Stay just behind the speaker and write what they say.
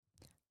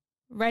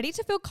Ready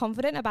to feel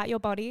confident about your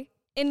body,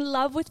 in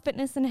love with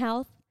fitness and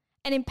health,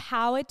 and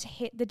empowered to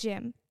hit the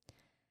gym?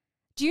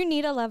 Do you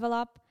need a level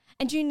up?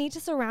 And do you need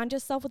to surround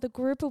yourself with a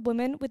group of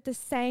women with the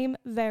same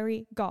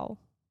very goal?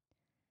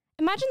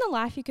 Imagine the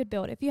life you could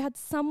build if you had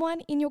someone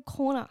in your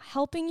corner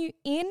helping you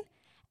in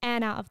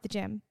and out of the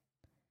gym.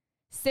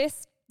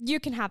 Sis,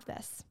 you can have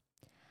this.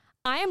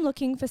 I am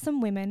looking for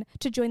some women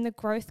to join the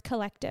Growth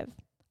Collective,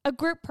 a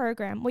group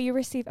program where you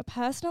receive a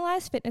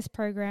personalized fitness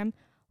program,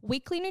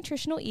 weekly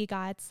nutritional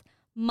e-guides,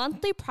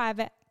 monthly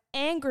private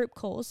and group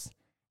calls,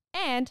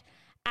 and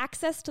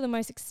access to the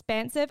most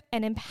expansive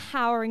and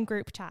empowering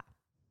group chat.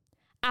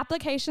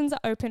 Applications are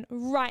open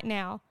right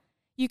now.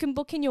 You can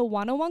book in your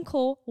one-on-one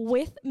call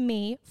with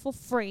me for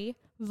free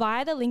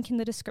via the link in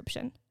the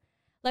description.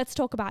 Let's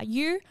talk about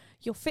you,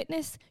 your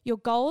fitness, your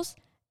goals,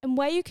 and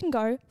where you can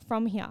go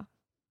from here.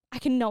 I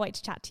cannot wait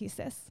to chat to you,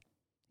 sis.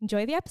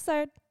 Enjoy the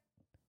episode.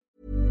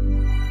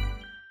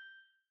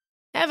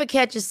 Ever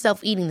catch yourself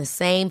eating the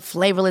same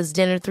flavorless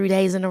dinner 3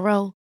 days in a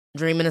row?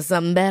 Dreaming of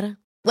something better?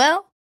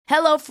 Well,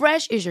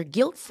 HelloFresh is your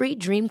guilt-free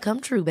dream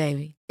come true,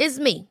 baby. It's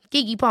me,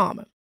 Keke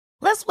Palmer.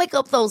 Let's wake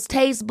up those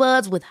taste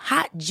buds with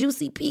hot,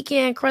 juicy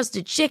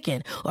pecan-crusted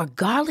chicken or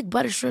garlic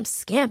butter shrimp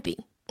scampi.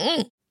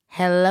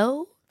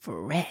 Hello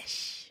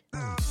Fresh.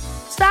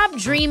 Stop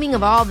dreaming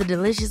of all the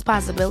delicious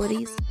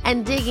possibilities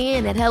and dig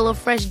in at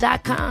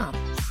HelloFresh.com.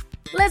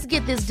 Let's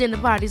get this dinner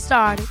party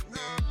started.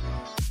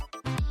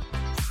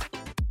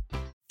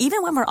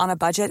 Even when we're on a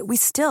budget, we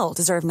still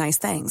deserve nice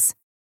things.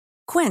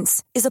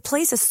 Quince is a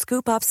place to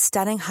scoop up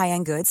stunning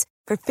high-end goods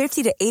for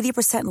 50 to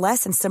 80%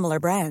 less than similar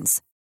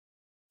brands.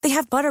 They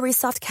have buttery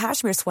soft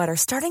cashmere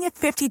sweaters starting at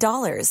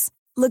 $50,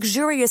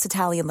 luxurious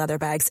Italian leather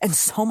bags, and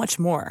so much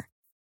more.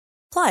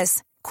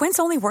 Plus, Quince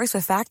only works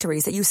with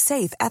factories that use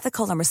safe,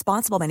 ethical, and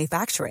responsible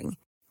manufacturing.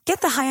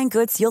 Get the high-end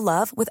goods you'll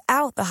love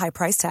without the high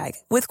price tag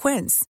with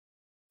Quince.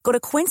 Go to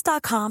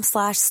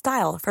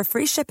quince.com/style for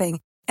free shipping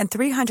and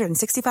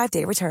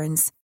 365-day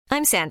returns.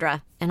 I'm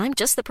Sandra, and I'm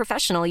just the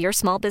professional your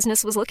small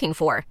business was looking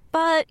for.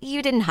 But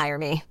you didn't hire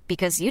me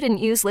because you didn't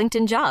use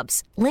LinkedIn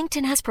Jobs.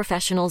 LinkedIn has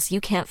professionals you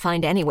can't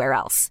find anywhere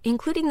else,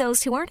 including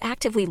those who aren't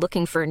actively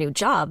looking for a new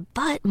job,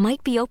 but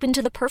might be open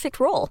to the perfect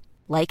role,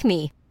 like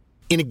me.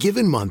 In a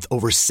given month,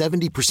 over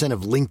 70%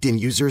 of LinkedIn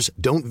users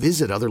don't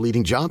visit other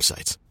leading job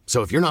sites.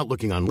 So if you're not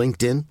looking on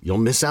LinkedIn, you'll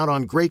miss out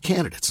on great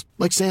candidates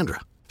like Sandra.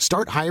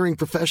 Start hiring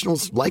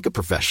professionals like a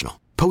professional.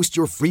 Post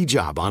your free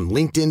job on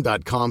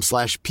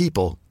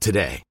linkedin.com/people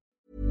today.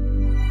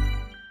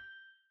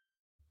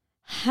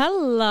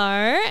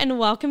 Hello, and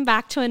welcome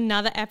back to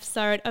another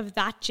episode of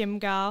That Gym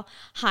Girl.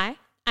 Hi,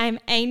 I'm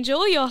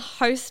Angel, your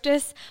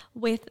hostess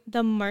with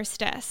the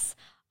mostess.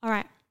 All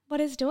right,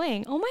 what is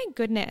doing? Oh my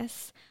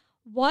goodness.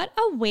 What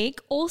a week.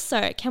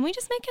 Also, can we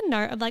just make a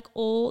note of like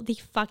all the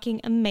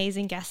fucking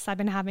amazing guests I've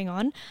been having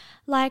on?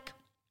 Like,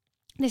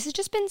 this has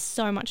just been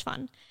so much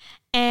fun.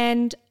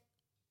 And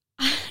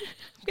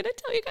I'm going to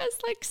tell you guys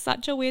like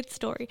such a weird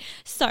story.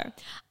 So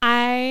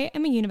I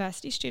am a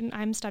university student.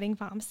 I'm studying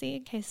pharmacy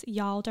in case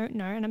y'all don't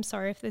know. And I'm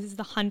sorry if this is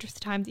the 100th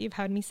time that you've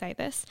heard me say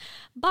this,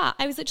 but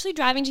I was literally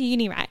driving to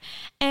uni, right?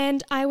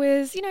 And I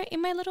was,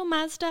 in my little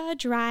Mazda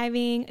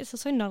driving. It's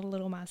also not a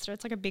little Mazda.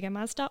 It's like a bigger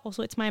Mazda.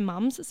 Also, it's my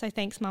mum's. So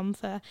thanks, mum,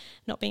 for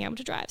not being able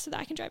to drive so that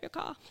I can drive your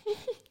car.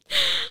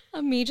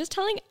 Me just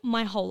telling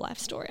my whole life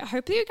story. I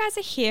hope that you guys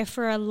are here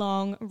for a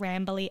long,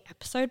 rambly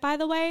episode, by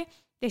the way.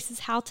 This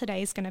is how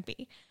today's going to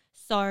be.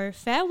 So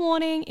fair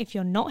warning, if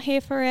you're not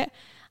here for it,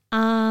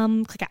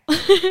 click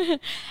out.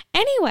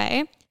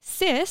 Anyway,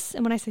 sis,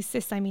 and when I say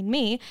sis, I mean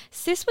me,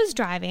 sis was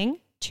driving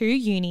to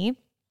uni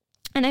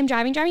and I'm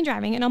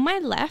driving. And on my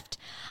left,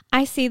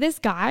 I see this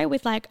guy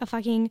with like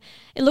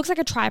it looks like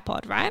a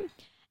tripod, right?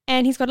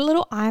 And he's got a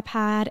little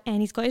iPad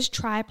and he's got his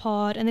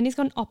tripod and then he's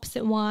got an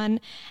opposite one.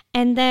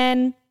 And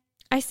then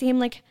I see him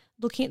like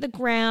looking at the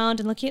ground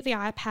and looking at the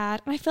iPad.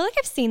 And I feel like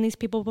I've seen these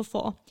people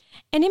before.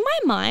 And in my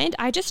mind,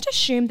 I just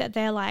assume that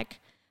they're like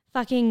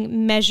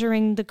fucking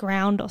measuring the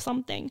ground or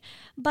something.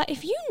 But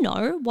if you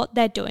know what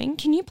they're doing,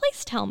 can you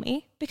please tell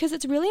me? Because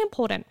it's really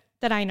important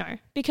that I know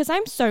because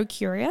I'm so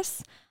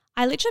curious.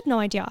 I literally have no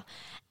idea.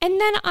 And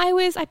then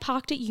I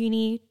parked at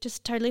uni,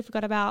 just totally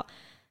forgot about,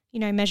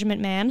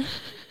 measurement man.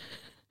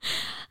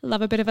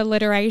 Love a bit of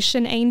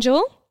alliteration,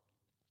 Angel.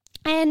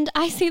 And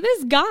I see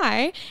this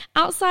guy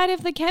outside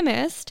of the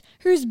chemist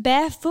who's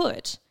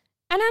barefoot.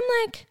 And I'm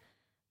like,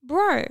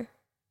 bro,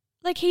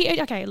 like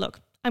look,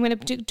 I'm going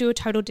to do a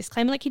total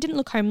disclaimer. Like he didn't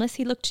look homeless.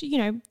 He looked,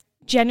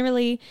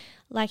 generally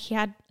like he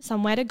had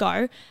somewhere to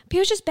go, but he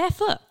was just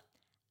barefoot. And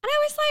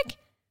I was like,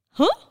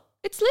 huh?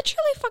 It's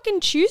literally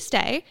fucking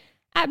Tuesday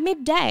at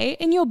midday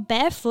and you're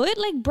barefoot?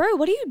 Like, bro,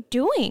 what are you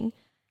doing?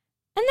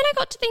 And then I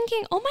got to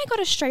thinking, oh my God,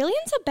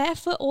 Australians are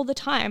barefoot all the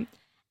time.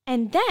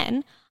 And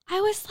then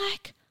I was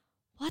like,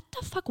 what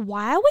the fuck?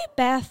 Why are we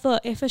barefoot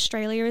if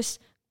Australia is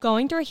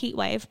going through a heat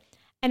wave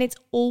and it's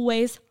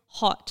always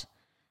hot?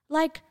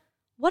 Like,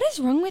 what is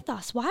wrong with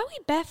us? Why are we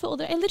barefoot all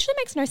the time? It literally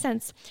makes no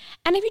sense.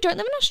 And if you don't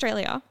live in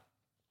Australia,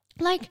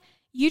 like,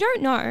 you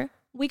don't know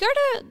we go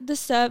to the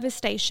service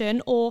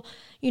station or,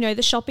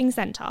 the shopping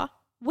centre,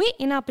 we're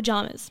in our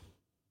pajamas.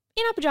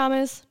 In our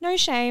pajamas, no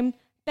shame,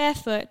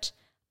 barefoot,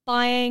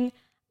 buying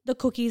the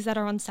cookies that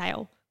are on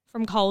sale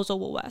from Coles or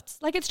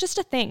Woolworths. Like, it's just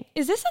a thing.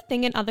 Is this a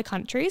thing in other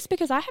countries?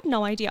 Because I have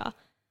no idea.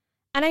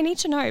 And I need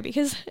to know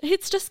because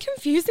it's just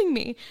confusing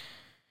me.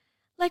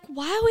 Like,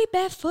 why are we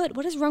barefoot?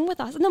 What is wrong with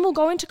us? And then we'll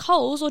go into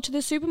Coles or to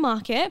the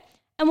supermarket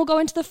and we'll go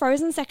into the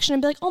frozen section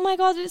and be like, oh my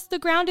God, the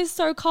ground is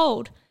so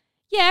cold.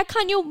 Yeah,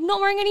 you're not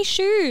wearing any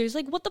shoes.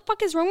 Like, what the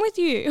fuck is wrong with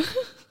you?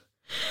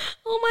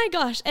 Oh my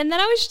gosh. And then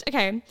I was,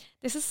 okay,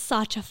 this is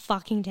such a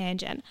fucking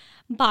tangent,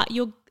 but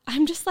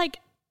I'm just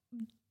like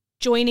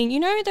joining,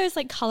 those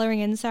like coloring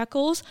in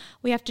circles?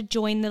 We have to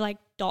join the like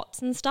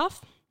dots and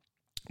stuff.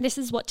 This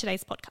is what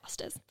today's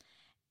podcast is.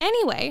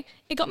 Anyway,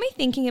 it got me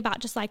thinking about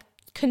just like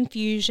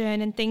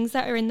confusion and things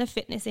that are in the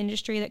fitness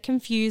industry that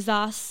confuse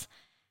us.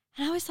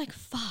 And I was like,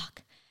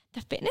 fuck,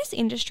 the fitness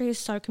industry is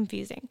so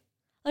confusing.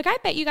 Like, I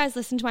bet you guys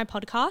listen to my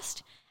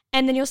podcast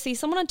and then you'll see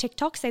someone on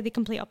TikTok say the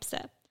complete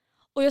opposite.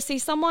 Or you'll see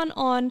someone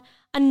on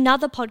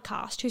another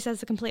podcast who says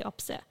the complete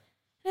opposite.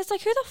 And it's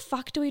like, who the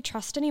fuck do we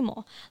trust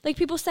anymore? Like,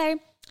 people say,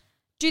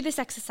 do this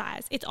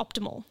exercise, it's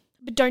optimal,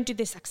 but don't do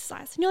this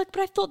exercise. And you're like,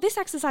 but I thought this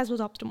exercise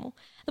was optimal.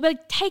 They'll be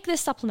like, take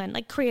this supplement,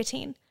 like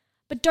creatine,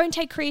 but don't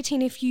take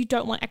creatine if you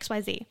don't want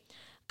XYZ.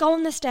 Go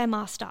on the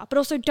Stairmaster, but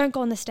also don't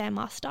go on the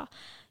Stairmaster.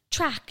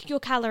 Track your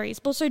calories,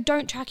 but also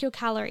don't track your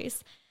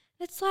calories.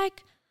 It's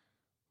like,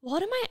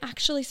 what am I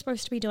actually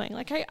supposed to be doing?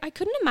 Like, I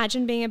couldn't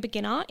imagine being a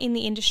beginner in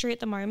the industry at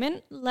the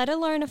moment, let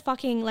alone a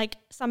fucking, like,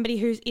 somebody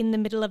who's in the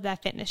middle of their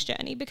fitness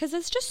journey, because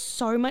there's just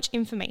so much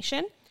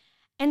information.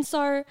 And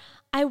so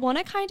I want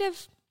to kind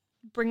of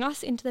bring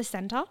us into the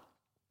center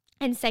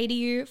and say to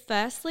you,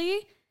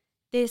 firstly,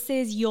 this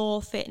is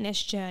your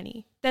fitness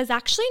journey. There's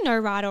actually no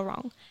right or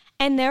wrong.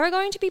 And there are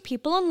going to be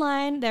people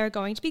online, there are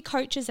going to be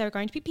coaches, there are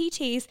going to be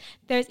PTs,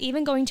 there's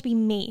even going to be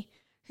me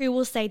who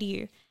will say to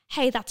you,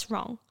 hey, that's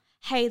wrong.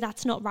 Hey,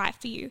 that's not right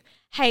for you.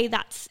 Hey,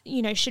 that's,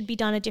 should be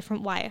done a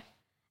different way.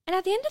 And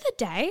at the end of the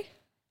day,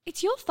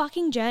 it's your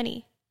fucking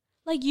journey.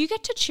 Like, you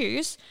get to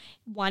choose,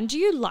 1, do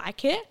you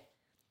like it?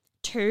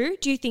 2,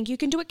 do you think you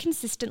can do it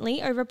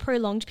consistently over a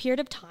prolonged period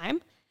of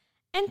time?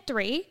 And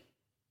 3,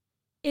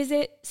 is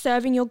it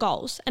serving your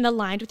goals and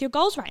aligned with your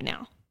goals right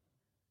now?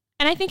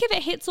 And I think if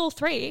it hits all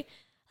 3,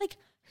 like,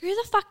 who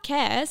the fuck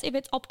cares if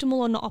it's optimal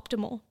or not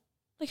optimal?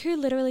 Like, who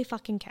literally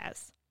fucking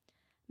cares?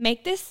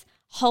 Make this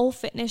whole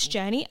fitness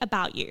journey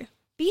about you.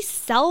 Be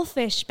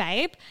selfish,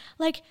 babe.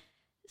 Like,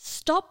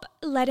 stop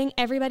letting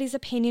everybody's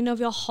opinion of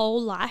your whole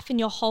life and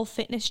your whole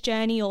fitness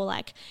journey, or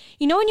like,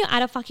 when you're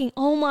at a fucking,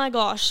 oh my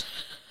gosh,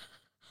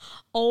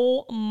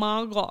 oh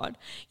my God.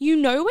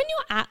 When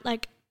you're at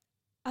like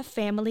a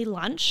family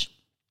lunch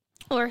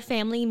or a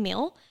family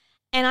meal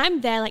and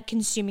I'm there like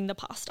consuming the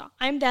pasta.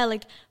 I'm there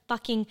like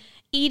fucking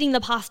eating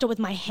the pasta with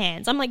my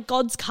hands. I'm like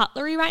God's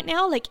cutlery right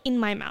now, like in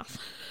my mouth.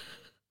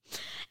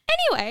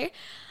 Anyway,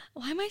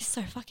 why am I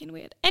so fucking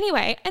weird?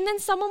 Anyway, and then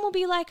someone will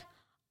be like,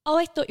 oh,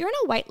 I thought you're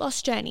on a weight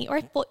loss journey, or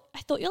I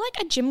thought you're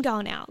like a gym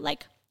girl now.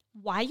 Like,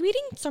 why are you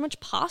eating so much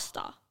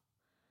pasta?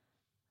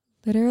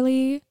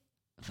 Literally,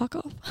 fuck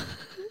off.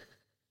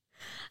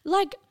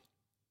 Like,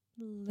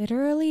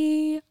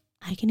 literally,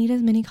 I can eat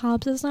as many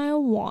carbs as I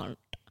want.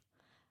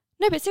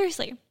 No, but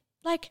seriously,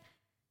 like,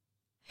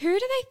 who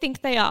do they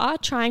think they are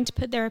trying to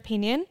put their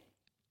opinion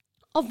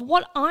of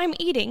what I'm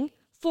eating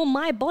for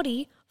my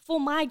body, for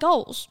my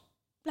goals?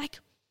 Like,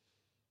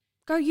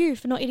 go you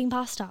for not eating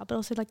pasta, but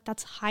also like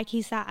that's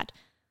high-key sad.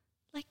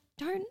 Like,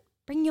 don't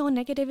bring your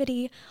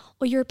negativity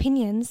or your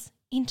opinions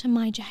into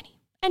my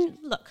journey. And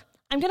look,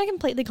 I'm going to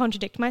completely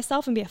contradict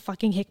myself and be a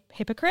fucking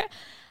hypocrite.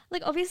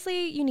 Like,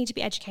 obviously you need to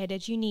be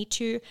educated, you need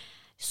to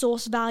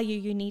source value,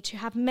 you need to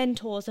have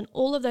mentors and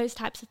all of those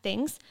types of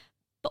things.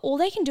 But all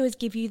they can do is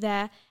give you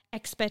their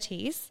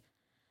expertise.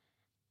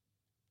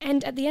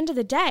 And at the end of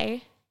the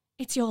day,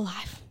 it's your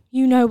life.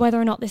 You know whether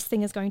or not this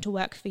thing is going to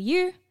work for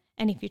you.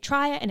 And if you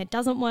try it and it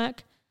doesn't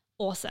work,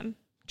 awesome.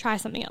 Try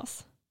something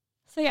else.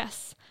 So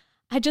yes,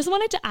 I just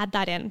wanted to add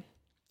that in.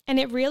 And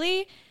it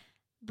really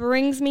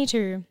brings me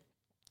to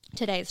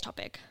today's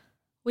topic,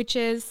 which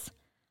is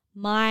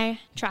my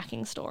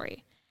tracking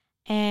story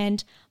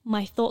and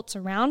my thoughts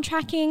around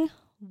tracking,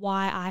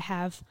 why I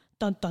have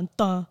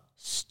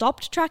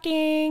stopped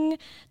tracking.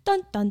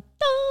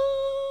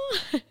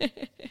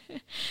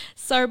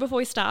 So before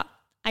we start,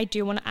 I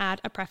do want to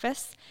add a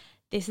preface.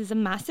 This is a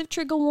massive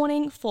trigger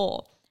warning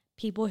for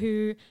people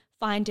who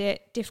find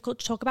it difficult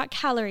to talk about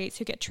calories,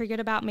 who get triggered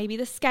about maybe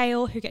the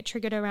scale, who get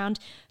triggered around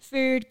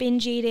food,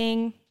 binge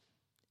eating,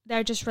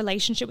 their just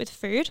relationship with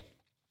food.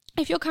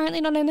 If you're currently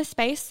not in a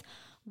space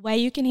where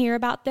you can hear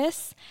about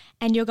this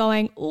and you're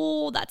going,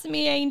 oh, that's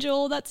me,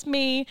 Angel, that's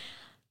me,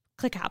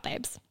 click out,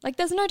 babes. Like,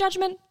 there's no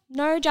judgment.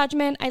 No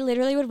judgment. I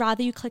literally would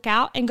rather you click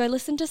out and go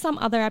listen to some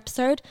other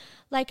episode,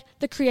 like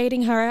the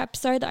Creating Her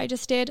episode that I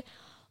just did,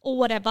 or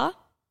whatever,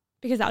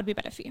 because that would be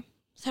better for you.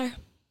 So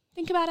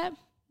think about it.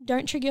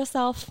 Don't trigger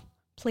yourself.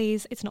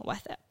 Please, it's not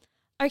worth it.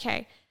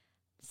 Okay,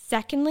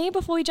 Secondly,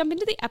 before we jump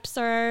into the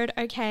episode,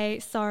 okay,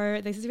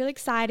 so this is really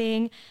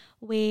exciting.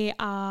 We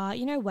are,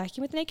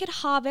 working with Naked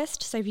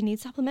Harvest. So if you need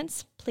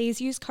supplements, please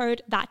use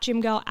code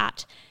ThatGymGirl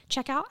at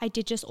checkout. I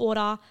did just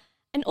order.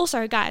 And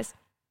also, guys,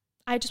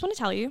 I just want to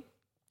tell you,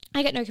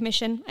 I get no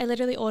commission. I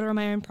literally order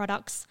my own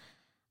products.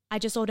 I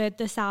just ordered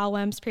the Sour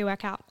Worms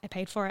pre-workout. I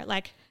paid for it.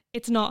 Like,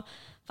 it's not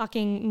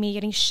fucking me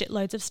getting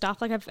shitloads of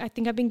stuff. Like, I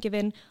think I've been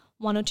given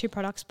 1 or 2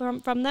 products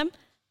from them.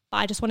 But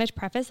I just wanted to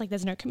preface, like,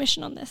 there's no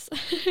commission on this.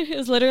 It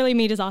was literally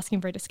me just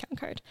asking for a discount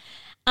code.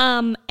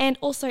 And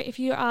also, if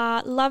you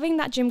are loving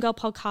That Gym Girl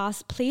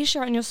podcast, please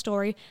share it on your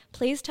story.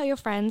 Please tell your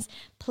friends.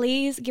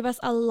 Please give us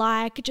a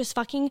like. Just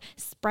fucking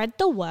spread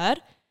the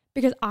word,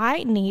 because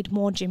I need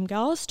more gym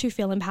girls to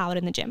feel empowered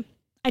in the gym.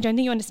 I don't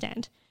think you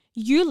understand.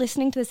 You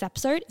listening to this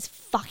episode is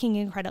fucking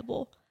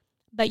incredible.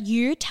 But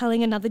you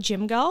telling another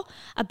gym girl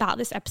about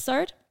this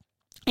episode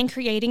and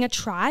creating a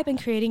tribe and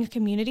creating a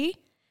community,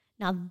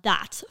 now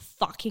that's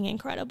fucking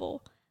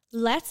incredible.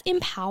 Let's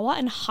empower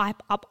and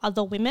hype up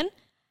other women,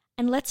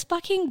 and let's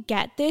fucking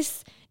get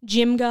this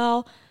gym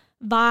girl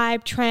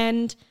vibe,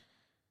 trend,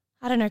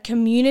 I don't know,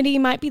 community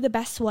might be the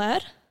best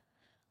word.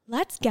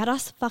 Let's get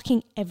us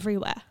fucking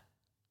everywhere.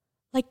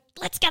 Like,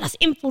 let's get us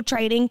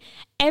infiltrating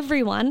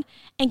everyone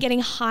and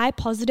getting high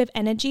positive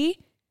energy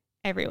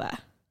everywhere.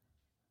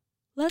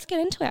 Let's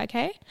get into it,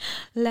 okay?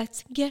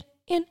 Let's get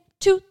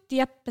into the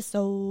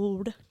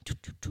episode. I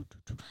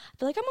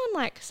feel like I'm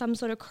on like some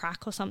sort of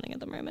crack or something at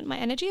the moment. My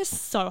energy is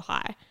so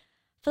high.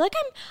 I feel like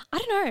I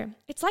don't know.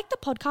 It's like the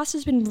podcast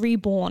has been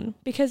reborn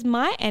because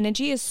my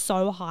energy is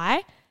so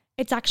high.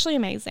 It's actually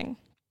amazing.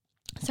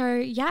 So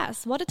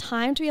yes, what a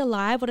time to be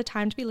alive. What a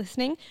time to be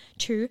listening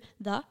to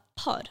the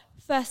pod.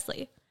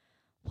 Firstly,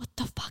 what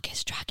the fuck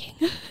is tracking?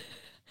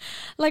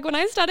 Like, when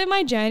I started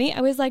my journey, I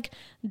was like,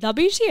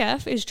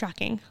 WTF is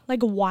tracking?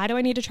 Like, why do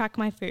I need to track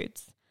my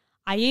foods?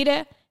 I eat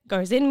it,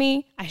 goes in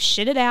me, I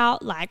shit it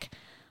out. Like,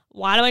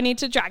 why do I need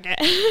to track it?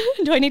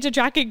 Do I need to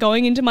track it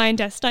going into my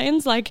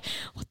intestines? Like,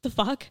 what the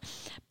fuck?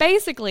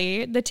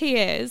 Basically, the tea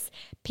is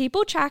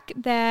people track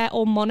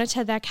or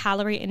monitor their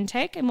calorie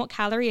intake. And what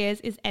calorie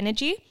is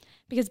energy.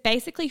 Because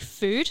basically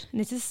food,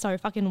 and this is so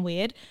fucking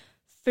weird,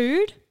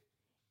 food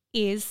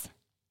is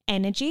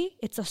energy.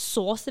 It's a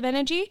source of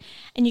energy,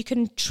 and you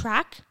can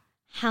track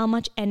how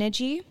much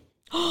energy.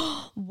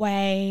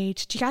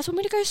 Wait, do you guys want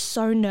me to go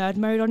so nerd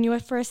mode on you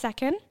for a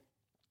second?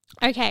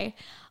 Okay,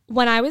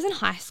 when I was in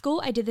high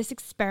school, I did this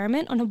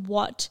experiment on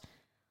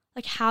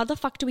how the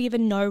fuck do we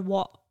even know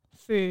what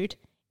food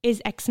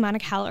is X amount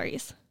of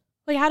calories?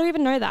 Like, how do we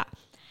even know that?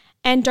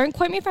 And don't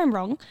quote me if I'm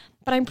wrong,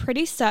 but I'm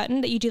pretty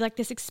certain that you do like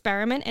this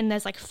experiment and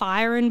there's like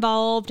fire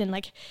involved, and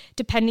like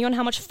depending on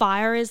how much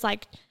fire is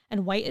like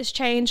and weight is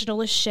changed and all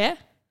this shit,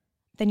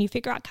 then you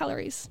figure out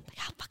calories. Like,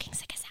 how fucking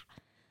sick is that?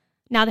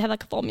 Now they have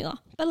like a formula,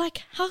 but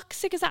like, how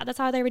sick is that? That's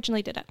how they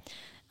originally did it.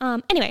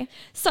 Anyway,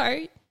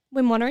 so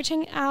we're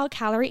monitoring our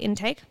calorie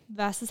intake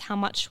versus how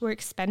much we're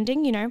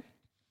expending,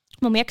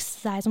 when we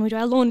exercise, when we do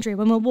our laundry,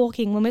 when we're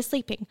walking, when we're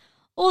sleeping,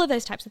 all of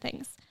those types of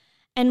things.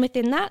 And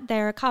within that,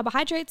 there are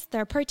carbohydrates,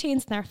 there are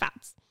proteins, and there are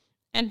fats.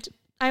 And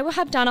I will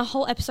have done a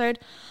whole episode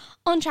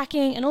on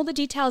tracking and all the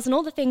details and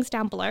all the things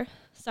down below.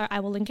 So I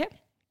will link it.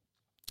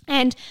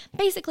 And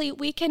basically,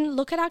 we can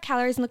look at our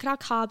calories and look at our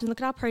carbs and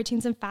look at our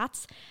proteins and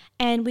fats,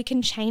 and we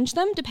can change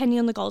them depending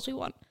on the goals we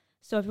want.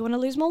 So if we want to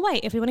lose more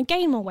weight, if we want to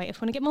gain more weight,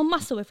 if we want to get more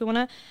muscle, if we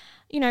want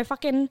to,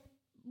 fucking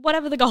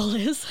whatever the goal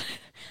is,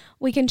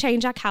 we can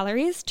change our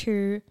calories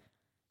to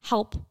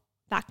help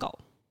that goal.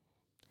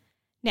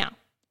 Now,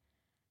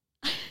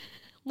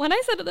 when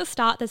I said at the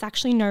start there's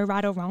actually no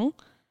right or wrong,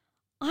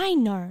 I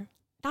know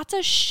that's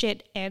a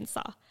shit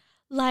answer.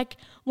 Like,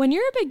 when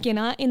you're a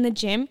beginner in the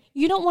gym,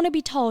 you don't want to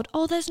be told,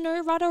 oh, there's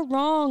no right or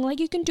wrong. Like,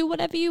 you can do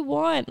whatever you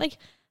want. Like,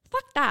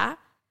 fuck that.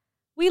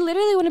 We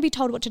literally want to be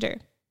told what to do.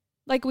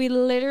 Like, we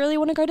literally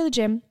want to go to the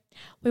gym.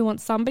 We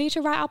want somebody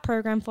to write our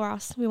program for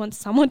us. We want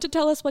someone to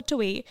tell us what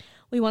to eat.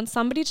 We want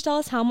somebody to tell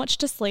us how much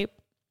to sleep.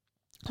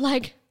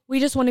 Like, we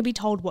just want to be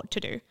told what to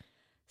do.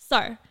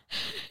 So,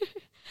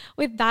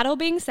 with that all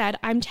being said,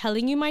 I'm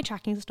telling you my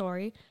tracking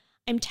story.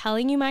 I'm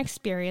telling you my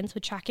experience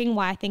with tracking,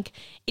 why I think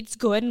it's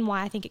good and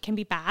why I think it can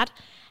be bad,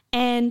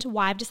 and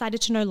why I've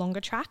decided to no longer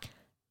track.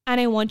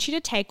 And I want you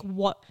to take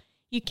what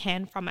you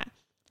can from it.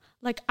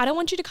 Like, I don't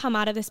want you to come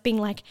out of this being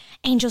like,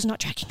 Angel's not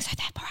tracking, so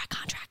therefore I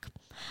can't track.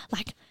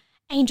 Like,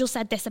 Angel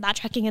said this about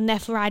tracking and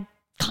therefore I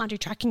can't do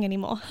tracking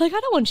anymore. Like, I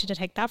don't want you to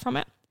take that from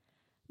it.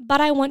 But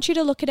I want you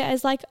to look at it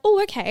as like,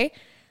 oh, okay,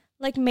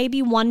 like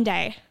maybe one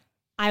day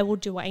I will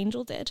do what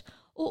Angel did.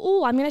 Or,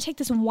 oh, I'm going to take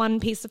this one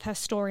piece of her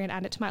story and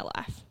add it to my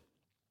life.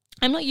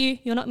 I'm not you,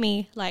 you're not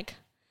me. Like,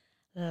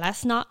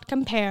 let's not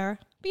compare.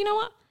 But you know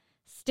what?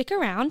 Stick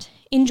around,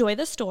 enjoy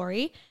the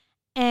story,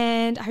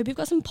 and I hope you've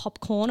got some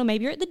popcorn, or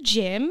maybe you're at the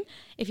gym.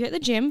 If you're at the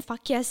gym,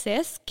 fuck yes,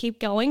 sis. Keep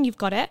going, you've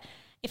got it.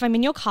 If I'm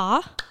in your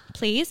car,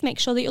 please make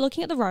sure that you're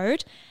looking at the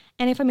road.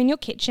 And if I'm in your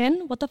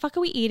kitchen, what the fuck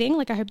are we eating?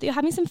 Like, I hope that you're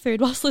having some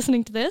food whilst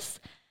listening to this.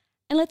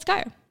 And let's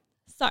go.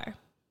 So,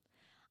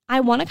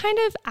 I want to kind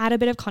of add a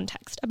bit of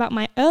context about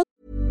my early...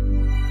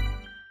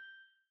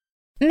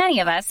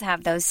 Many of us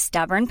have those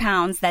stubborn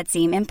pounds that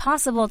seem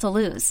impossible to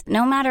lose,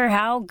 no matter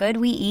how good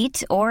we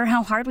eat or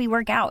how hard we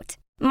work out.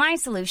 My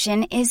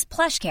solution is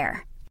PlushCare.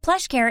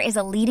 PlushCare is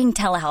a leading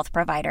telehealth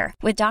provider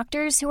with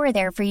doctors who are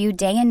there for you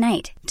day and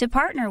night to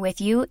partner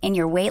with you in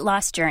your weight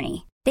loss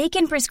journey. They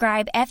can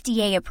prescribe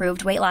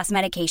FDA-approved weight loss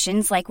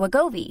medications like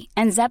Wegovy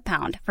and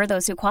Zepbound for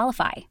those who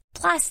qualify.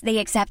 Plus, they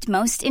accept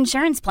most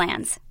insurance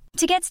plans.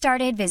 To get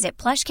started, visit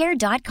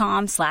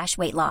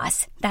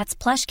plushcare.com/weightloss. That's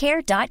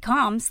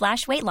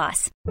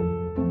plushcare.com/weightloss.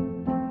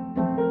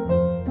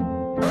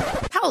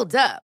 Hold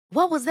up.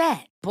 What was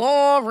that?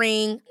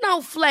 Boring.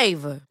 No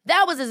flavor.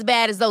 That was as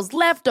bad as those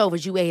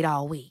leftovers you ate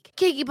all week.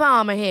 Keke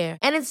Palmer here,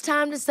 and it's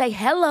time to say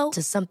hello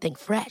to something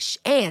fresh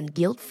and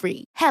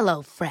guilt-free.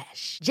 Hello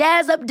Fresh.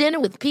 Jazz up dinner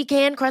with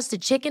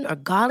pecan-crusted chicken or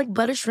garlic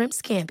butter shrimp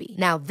scampi.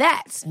 Now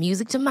that's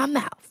music to my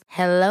mouth.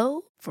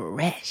 Hello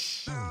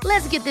Fresh.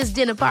 Let's get this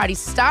dinner party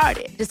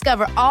started.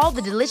 Discover all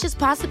the delicious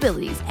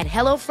possibilities at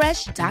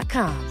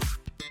hellofresh.com.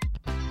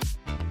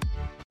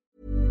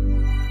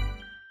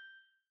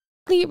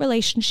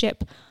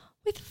 Relationship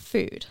with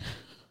food.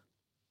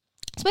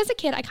 So as a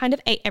kid, I kind of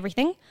ate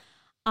everything.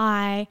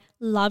 I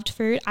loved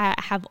food. I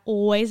have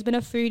always been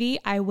a foodie.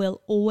 I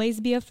will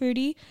always be a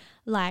foodie.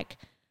 Like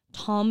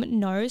Tom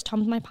knows,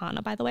 Tom's my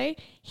partner, by the way.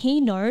 He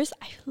knows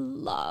I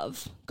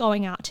love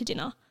going out to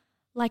dinner.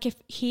 Like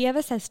if he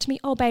ever says to me,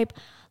 oh babe,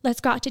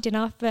 let's go out to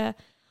dinner or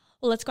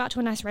let's go out to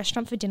a nice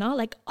restaurant for dinner.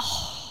 Like,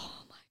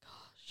 oh my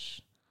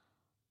gosh.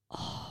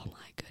 Oh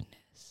my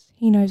goodness.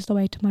 He knows the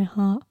way to my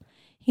heart.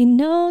 He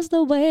knows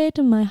the way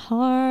to my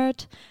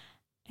heart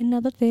and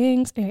other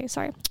things. Okay,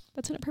 sorry,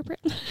 that's inappropriate.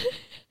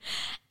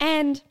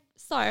 And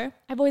so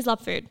I've always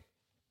loved food.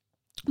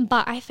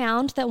 But I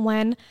found that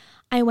when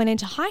I went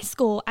into high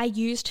school, I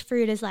used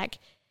food as I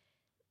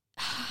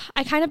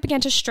kind of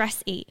began to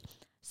stress eat.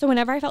 So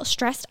whenever I felt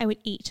stressed, I would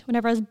eat.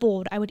 Whenever I was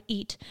bored, I would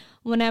eat.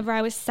 Whenever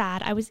I was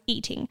sad, I was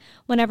eating.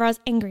 Whenever I was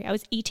angry, I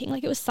was eating.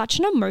 Like it was such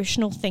an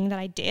emotional thing that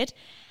I did.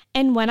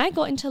 And when I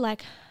got into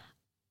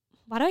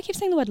why do I keep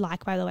saying the word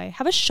like, by the way?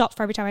 Have a shot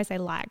for every time I say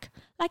like.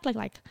 Like.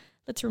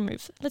 Let's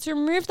remove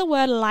the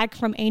word like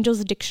from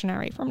Angel's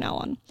dictionary from now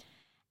on.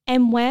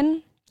 And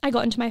when I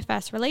got into my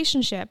first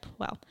relationship,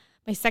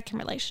 my second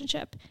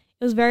relationship,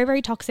 it was very,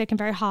 very toxic and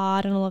very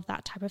hard and all of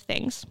that type of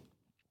things.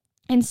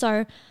 And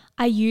so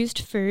I used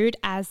food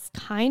as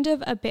kind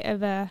of a bit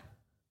of a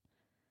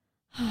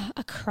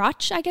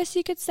crutch, I guess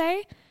you could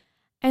say.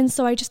 And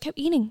so I just kept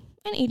eating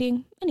and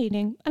eating and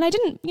eating. And I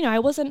didn't, I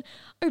wasn't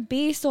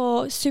obese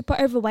or super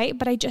overweight,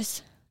 but I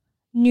just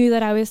knew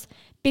that I was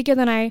bigger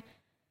than I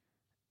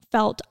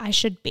felt I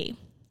should be.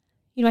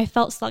 I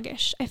felt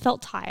sluggish. I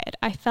felt tired.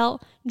 I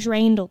felt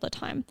drained all the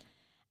time.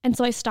 And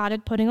so I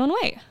started putting on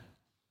weight.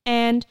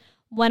 And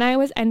when I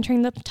was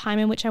entering the time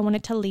in which I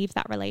wanted to leave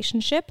that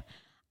relationship,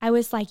 I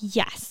was like,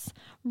 yes,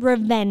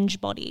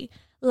 revenge body.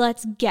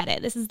 Let's get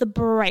it. This is the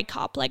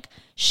breakup. Like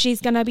she's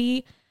going to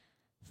be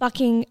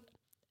fucking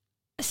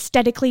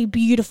aesthetically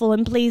beautiful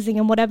and pleasing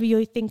and whatever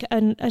you think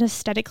an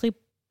aesthetically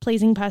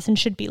pleasing person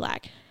should be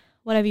like,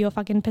 whatever your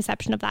fucking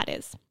perception of that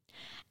is.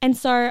 And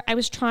so I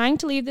was trying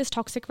to leave this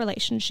toxic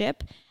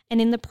relationship, and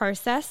in the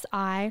process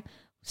I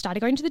started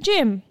going to the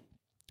gym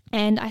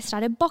and I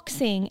started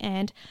boxing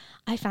and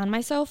I found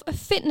myself a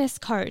fitness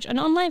coach, an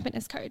online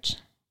fitness coach.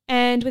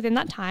 And within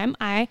that time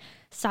I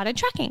started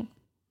tracking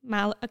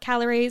my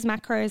calories,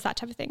 macros, that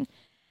type of thing.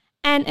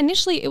 And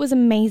initially it was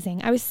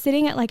amazing. I was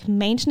sitting at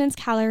maintenance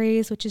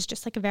calories, which is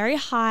just a very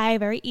high,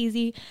 very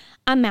easy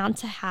amount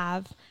to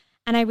have.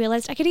 And I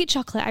realized I could eat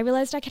chocolate. I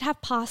realized I could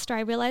have pasta. I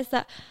realized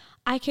that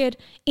I could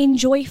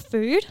enjoy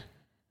food,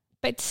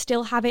 but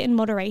still have it in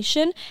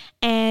moderation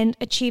and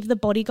achieve the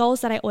body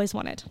goals that I always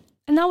wanted.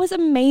 And that was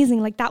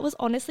amazing. That was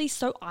honestly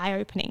so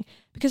eye-opening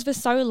because for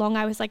so long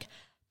I was like,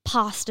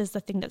 pasta's the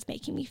thing that's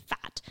making me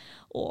fat.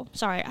 Or,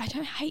 sorry, I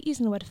hate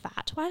using the word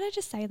fat. Why did I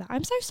just say that?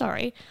 I'm so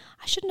sorry.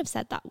 I shouldn't have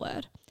said that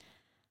word.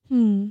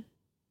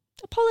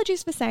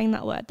 Apologies for saying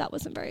that word. That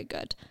wasn't very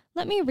good.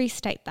 Let me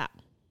restate that.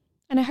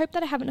 And I hope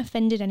that I haven't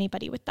offended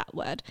anybody with that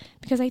word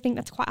because I think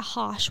that's quite a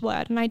harsh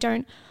word and I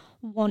don't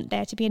want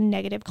there to be a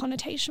negative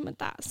connotation with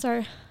that.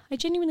 So I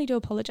genuinely do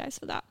apologize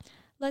for that.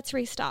 Let's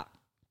restart.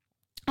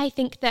 I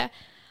think that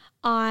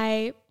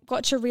I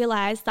got to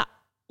realize that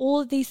all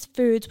of these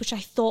foods, which I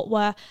thought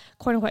were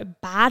quote unquote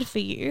bad for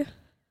you,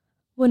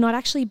 were not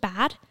actually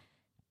bad.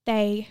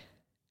 They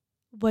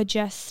were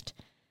just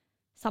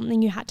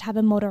something you had to have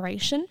in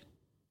moderation.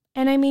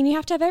 And I mean, you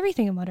have to have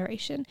everything in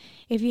moderation.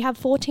 If you have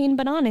 14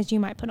 bananas, you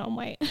might put on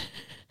weight.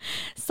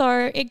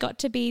 So it got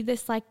to be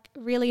this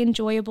really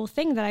enjoyable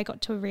thing that I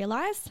got to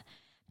realize.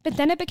 But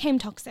then it became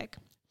toxic.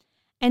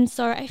 And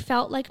so I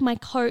felt like my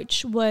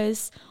coach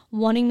was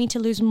wanting me to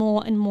lose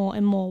more and more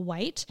and more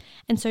weight.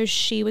 And so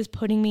she was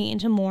putting me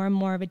into more and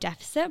more of a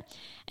deficit.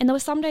 And there were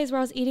some days where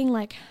I was eating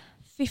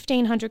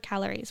 1,500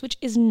 calories, which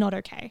is not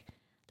okay.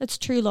 That's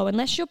too low.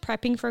 Unless you're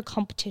prepping for a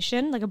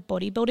competition, like a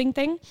bodybuilding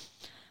thing,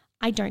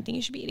 I don't think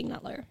you should be eating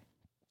that low.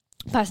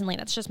 Personally,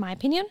 that's just my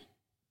opinion.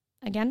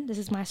 Again, this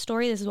is my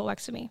story. This is what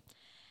works for me.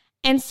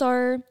 And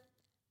so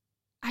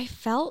I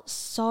felt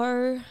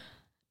so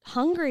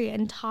hungry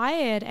and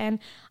tired, and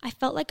I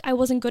felt like I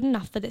wasn't good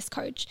enough for this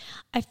coach.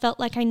 I felt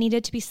like I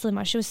needed to be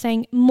slimmer. She was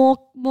saying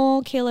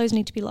more kilos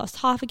need to be lost.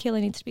 Half a kilo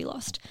needs to be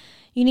lost.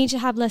 You need to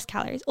have less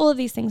calories. All of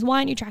these things. Why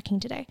aren't you tracking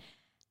today?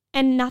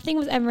 And nothing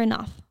was ever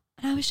enough.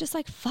 And I was just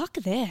like, fuck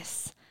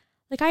this.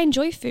 Like, I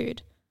enjoy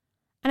food.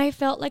 And I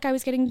felt like I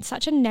was getting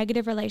such a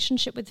negative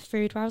relationship with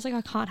food where I was like,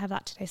 I can't have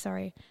that today,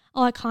 sorry.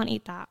 Oh, I can't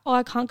eat that. Oh,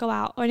 I can't go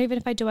out. Or even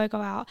if I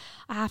go out,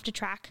 I have to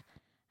track.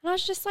 And I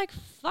was just like,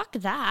 fuck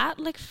that.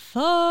 Like,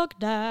 fuck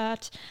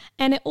that.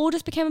 And it all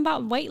just became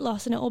about weight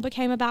loss, and it all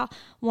became about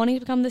wanting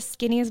to become the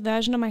skinniest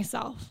version of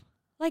myself.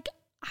 Like,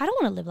 I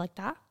don't want to live like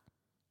that.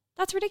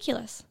 That's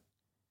ridiculous.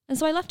 And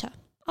so I left her.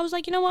 I was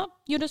like, you know what?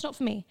 You're just not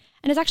for me.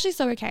 And it's actually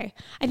so okay.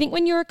 I think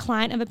when you're a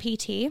client of a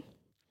PT,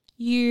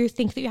 you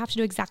think that you have to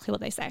do exactly what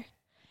they say.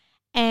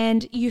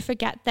 And you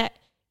forget that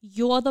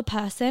you're the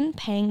person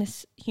paying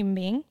this human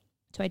being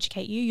to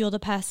educate you. You're the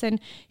person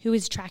who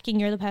is tracking.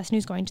 You're the person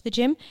who's going to the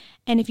gym.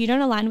 And if you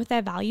don't align with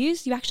their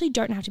values, you actually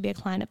don't have to be a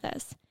client of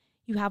theirs.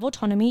 You have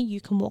autonomy.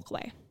 You can walk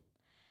away.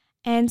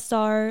 And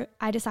so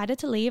I decided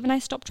to leave and I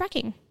stopped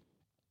tracking.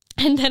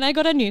 And then I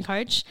got a new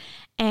coach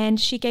and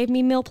she gave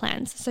me meal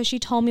plans. So she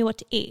told me what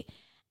to eat.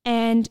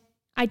 And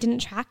I didn't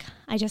track.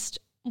 I just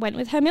went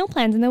with her meal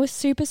plans and they were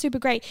super, super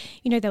great.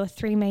 You know, there were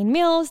 3 main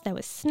meals, there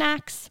was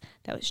snacks,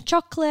 there was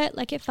chocolate.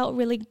 Like, it felt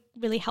really,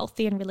 really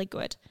healthy and really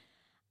good.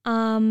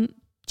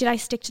 Did I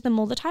stick to them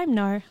all the time?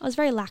 No, I was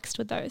very lax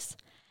with those.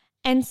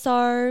 And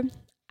so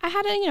I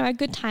had a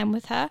good time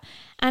with her,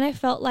 and I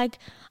felt like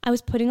I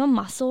was putting on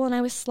muscle and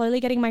I was slowly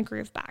getting my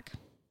groove back.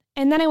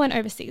 And then I went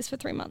overseas for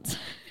 3 months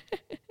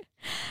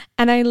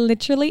and I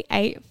literally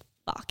ate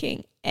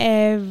fucking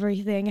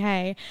everything.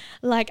 Hey,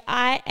 like,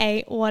 I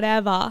ate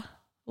whatever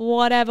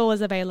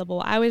was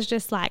available. I was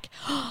just like,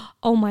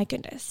 oh my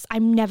goodness,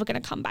 I'm never going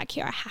to come back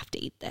here. I have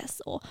to eat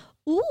this. Or,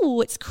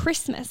 ooh, it's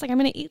Christmas. Like, I'm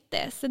going to eat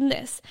this and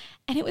this.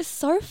 And it was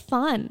so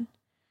fun.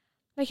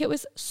 Like, it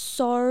was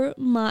so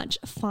much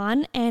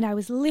fun. And I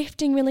was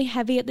lifting really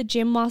heavy at the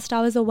gym whilst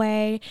I was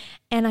away.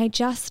 And I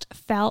just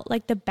felt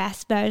like the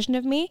best version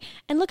of me.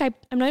 And look, I'm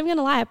not even going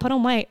to lie, I put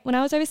on weight. When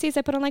I was overseas,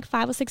 I put on like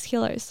 5 or 6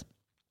 kilos.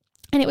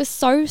 And it was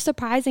so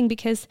surprising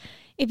because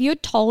if you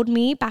had told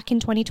me back in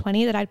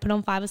 2020 that I'd put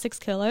on 5 or 6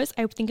 kilos,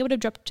 I think I would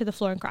have dropped to the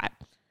floor and cried.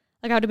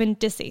 Like, I would have been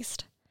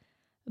deceased.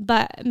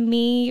 But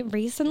me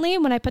recently,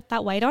 when I put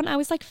that weight on, I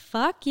was like,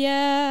 fuck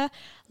yeah.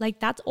 Like,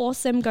 that's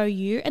awesome. Go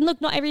you. And look,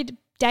 not every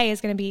day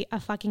is going to be a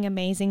fucking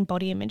amazing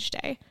body image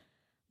day.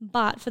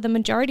 But for the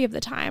majority of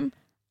the time,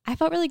 I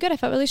felt really good. I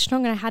felt really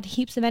strong and I had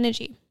heaps of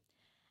energy.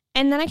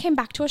 And then I came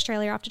back to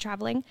Australia after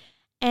traveling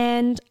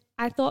and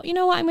I thought, you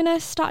know what, I'm going to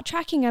start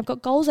tracking. I've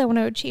got goals I want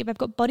to achieve. I've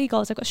got body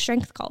goals. I've got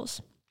strength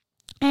goals.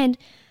 And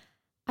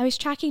I was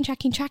tracking.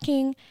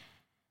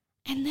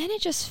 And then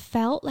it just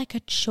felt like a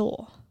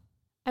chore.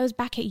 I was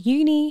back at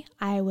uni.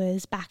 I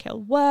was back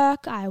at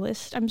work.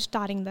 I'm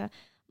starting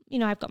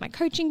I've got my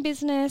coaching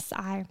business.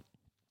 I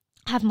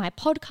have my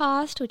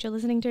podcast, which you're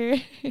listening to.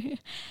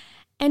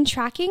 And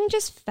tracking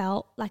just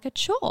felt like a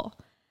chore.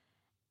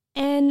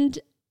 And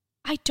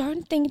I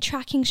don't think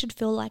tracking should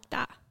feel like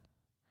that.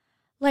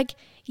 Like,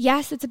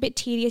 yes, it's a bit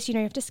tedious, you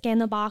have to scan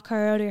the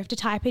barcode or you have to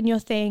type in your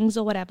things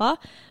or whatever,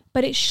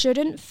 but it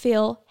shouldn't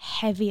feel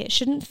heavy. It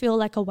shouldn't feel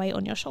like a weight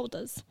on your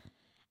shoulders.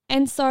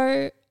 And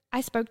so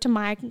I spoke to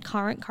my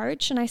current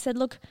coach and I said,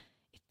 look,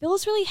 it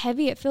feels really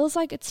heavy. It feels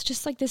like it's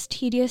just like this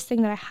tedious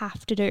thing that I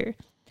have to do.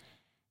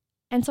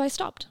 And so I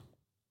stopped.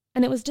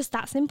 And it was just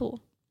that simple.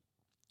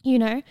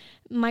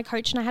 My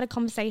coach and I had a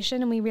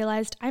conversation and we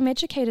realized I'm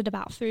educated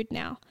about food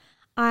now.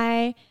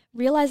 I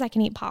realize I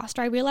can eat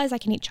pasta. I realize I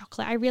can eat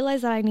chocolate. I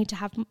realize that I need to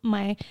have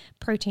my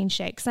protein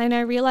shakes. And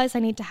I realize I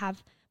need to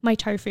have my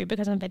tofu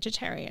because I'm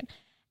vegetarian.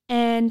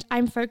 And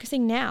I'm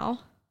focusing now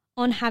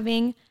on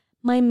having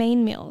my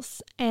main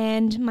meals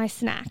and my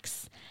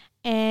snacks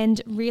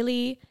and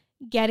really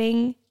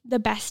getting the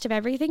best of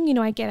everything.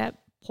 I get a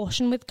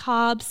portion with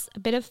carbs, a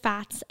bit of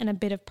fats and a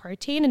bit of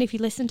protein. And if you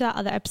listen to that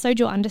other episode,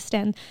 you'll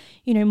understand,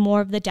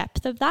 more of the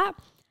depth of that.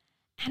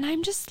 And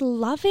I'm just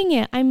loving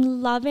it. I'm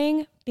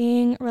loving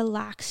being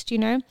relaxed,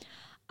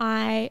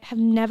 I have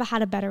never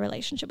had a better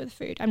relationship with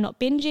food. I'm not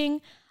binging.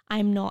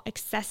 I'm not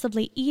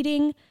excessively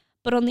eating.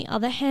 But on the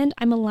other hand,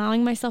 I'm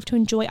allowing myself to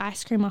enjoy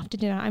ice cream after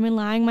dinner. I'm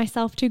allowing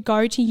myself to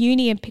go to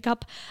uni and pick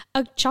up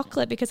a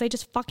chocolate because I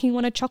just fucking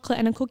want a chocolate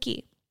and a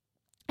cookie.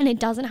 And it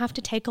doesn't have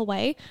to take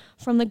away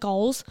from the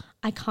goals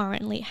I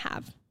currently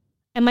have.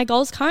 And my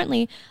goals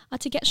currently are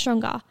to get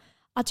stronger,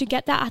 are to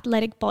get that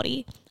athletic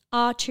body,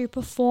 are to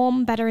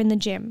perform better in the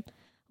gym,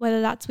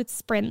 whether that's with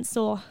sprints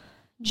or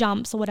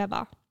jumps or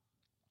whatever.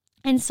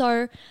 And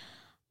so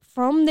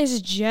from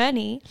this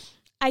journey,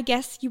 I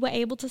guess you were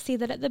able to see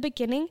that at the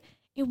beginning,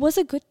 it was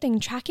a good thing.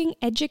 Tracking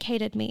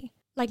educated me.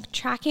 Like,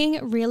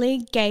 tracking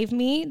really gave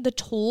me the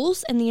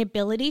tools and the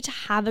ability to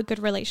have a good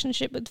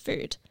relationship with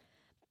food.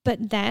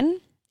 But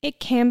then it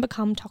can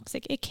become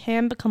toxic. It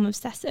can become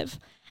obsessive.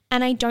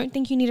 And I don't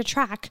think you need to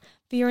track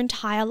for your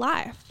entire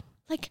life.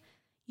 Like,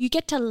 you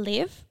get to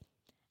live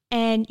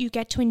and you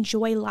get to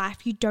enjoy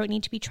life. You don't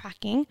need to be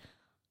tracking,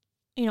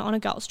 on a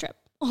girls' trip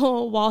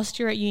or whilst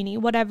you're at uni,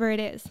 whatever it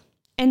is.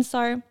 And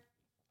so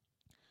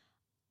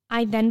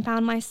I then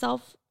found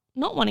myself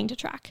not wanting to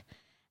track.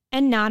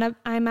 And now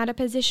I'm at a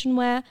position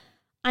where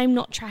I'm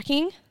not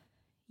tracking,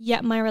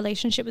 yet my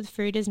relationship with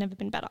food has never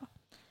been better.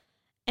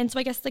 And so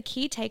I guess the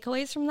key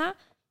takeaways from that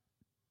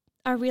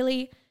are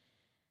really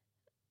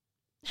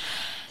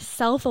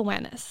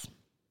self-awareness.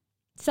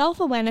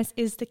 Self-awareness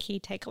is the key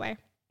takeaway.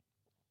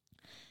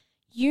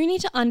 You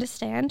need to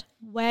understand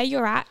where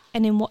you're at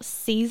and in what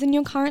season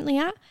you're currently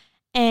at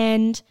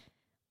and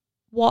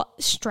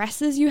what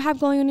stresses you have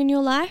going on in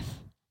your life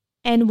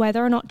and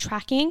whether or not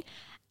tracking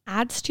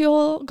adds to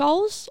your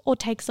goals or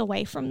takes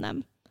away from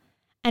them.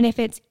 And if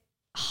it's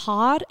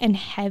hard and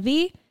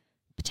heavy,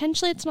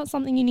 potentially it's not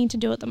something you need to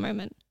do at the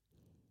moment.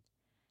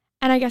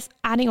 And I guess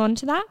adding on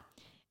to that,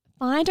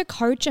 find a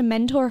coach, a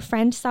mentor, a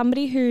friend,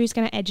 somebody who's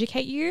going to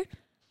educate you,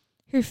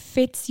 who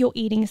fits your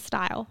eating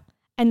style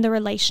and the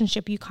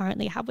relationship you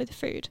currently have with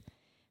food.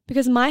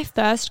 Because my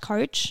first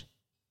coach,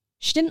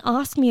 she didn't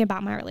ask me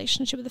about my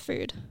relationship with the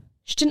food.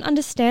 She didn't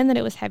understand that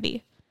it was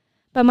heavy.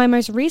 But my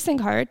most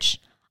recent coach,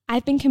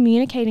 I've been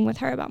communicating with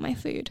her about my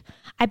food.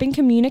 I've been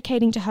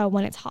communicating to her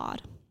when it's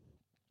hard.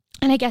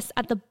 And I guess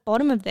at the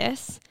bottom of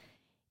this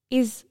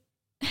is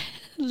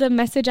the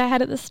message I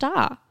had at the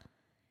start.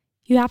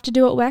 You have to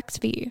do what works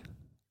for you.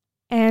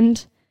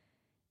 And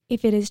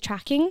if it is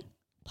tracking,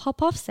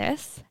 pop off,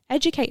 sis.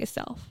 Educate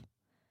yourself.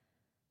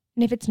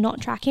 And if it's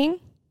not tracking,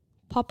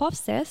 pop off,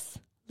 sis.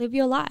 Live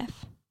your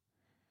life.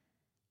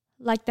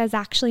 Like there's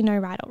actually no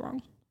right or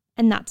wrong.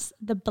 And that's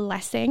the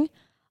blessing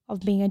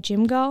of being a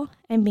gym girl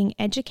and being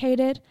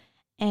educated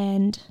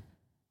and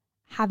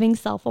having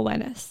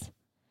self-awareness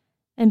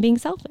and being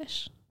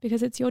selfish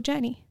because it's your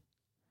journey.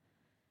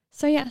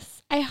 So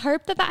yes, I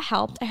hope that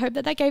helped. I hope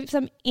that gave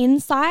some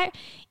insight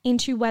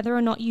into whether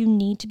or not you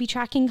need to be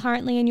tracking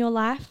currently in your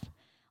life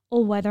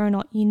or whether or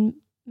not you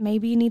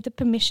need the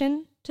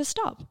permission to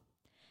stop.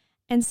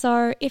 And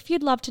so if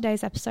you'd love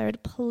today's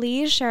episode,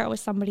 please share it with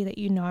somebody that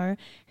you know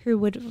who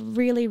would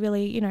really,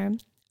 really,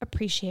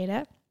 appreciate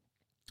it.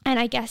 And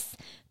I guess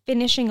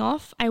finishing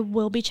off, I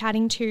will be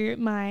chatting to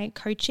my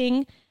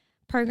coaching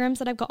programs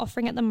that I've got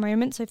offering at the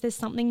moment. So if there's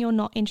something you're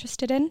not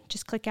interested in,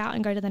 just click out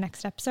and go to the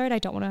next episode. I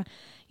don't want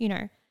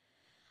to,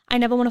 I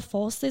never want to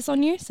force this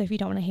on you. So if you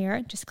don't want to hear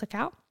it, just click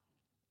out.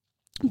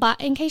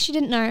 But in case you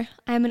didn't know,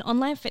 I am an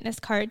online fitness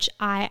coach.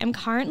 I am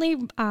currently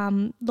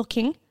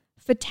looking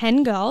for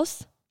 10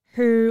 girls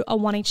who are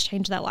wanting to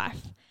change their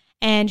life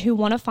and who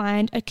want to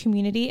find a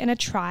community and a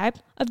tribe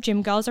of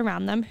gym girls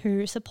around them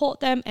who support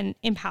them and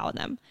empower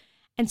them.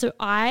 And so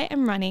I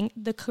am running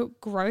the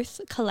Growth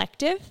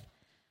Collective.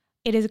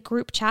 It is a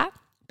group chat,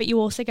 but you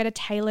also get a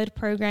tailored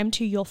program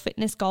to your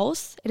fitness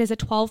goals. It is a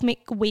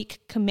 12-week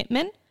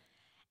commitment,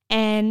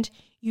 and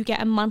you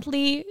get a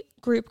monthly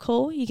group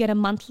call. You get a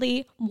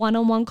monthly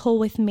one-on-one call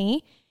with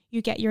me.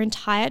 You get your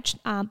entire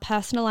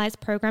personalized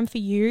program for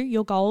you,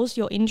 your goals,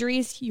 your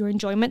injuries, your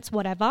enjoyments,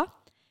 whatever.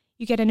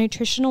 You get a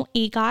nutritional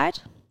e-guide,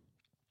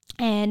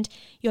 and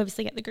you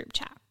obviously get the group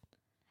chat.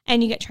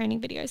 And you get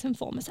training videos and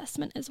form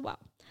assessment as well.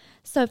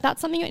 So if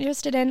that's something you're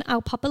interested in,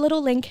 I'll pop a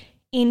little link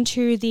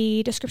into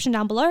the description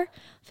down below.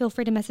 Feel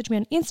free to message me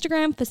on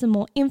Instagram for some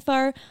more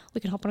info.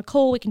 We can hop on a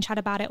call, we can chat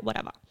about it,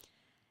 whatever.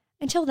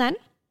 Until then,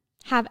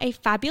 have a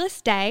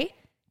fabulous day.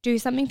 Do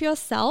something for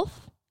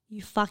yourself.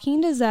 You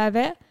fucking deserve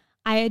it.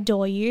 I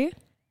adore you.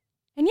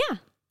 And yeah,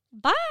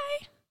 bye.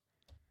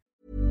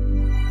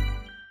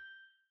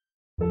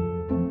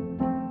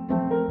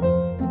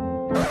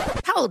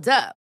 Hold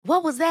up.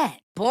 What was that?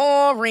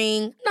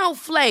 Boring. No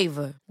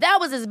flavor. That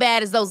was as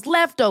bad as those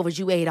leftovers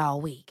you ate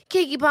all week.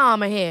 Keke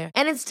Palmer here.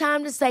 And it's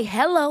time to say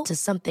hello to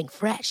something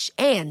fresh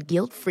and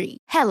guilt-free.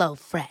 Hello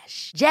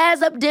Fresh.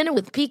 Jazz up dinner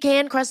with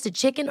pecan-crusted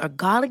chicken or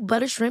garlic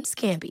butter shrimp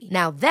scampi.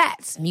 Now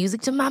that's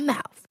music to my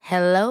mouth.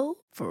 Hello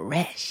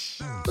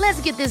Fresh.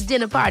 Let's get this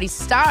dinner party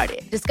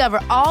started. Discover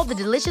all the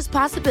delicious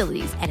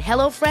possibilities at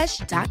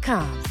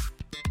HelloFresh.com.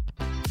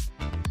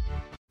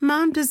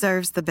 Mom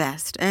deserves the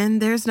best,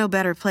 and there's no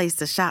better place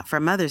to shop for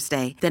Mother's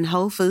Day than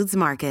Whole Foods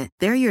Market.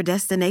 They're your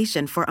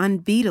destination for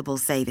unbeatable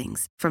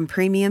savings, from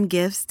premium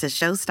gifts to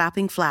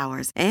show-stopping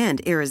flowers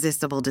and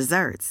irresistible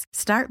desserts.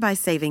 Start by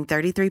saving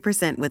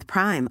 33% with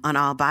Prime on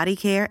all body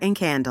care and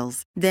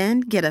candles.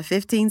 Then get a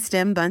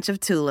 15-stem bunch of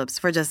tulips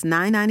for just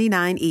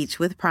 $9.99 each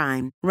with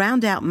Prime.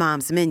 Round out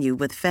Mom's menu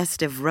with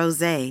festive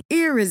rosé,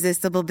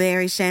 irresistible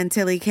berry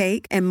chantilly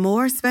cake, and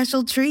more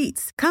special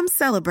treats. Come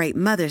celebrate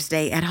Mother's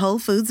Day at Whole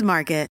Foods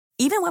Market.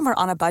 Even when we're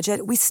on a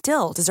budget, we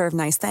still deserve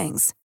nice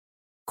things.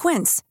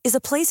 Quince is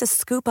a place to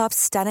scoop up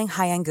stunning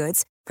high-end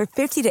goods for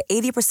 50 to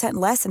 80%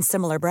 less than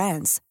similar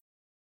brands.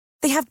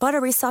 They have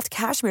buttery soft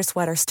cashmere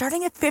sweaters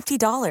starting at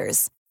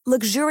 $50,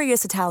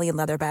 luxurious Italian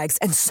leather bags,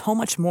 and so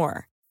much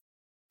more.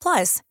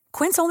 Plus,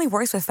 Quince only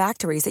works with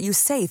factories that use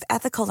safe,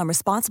 ethical, and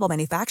responsible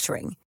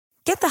manufacturing.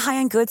 Get the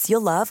high-end goods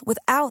you'll love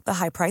without the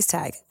high price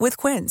tag with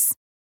Quince.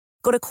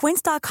 Go to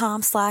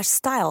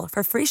quince.com/style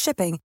for free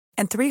shipping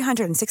and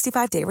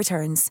 365-day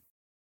returns.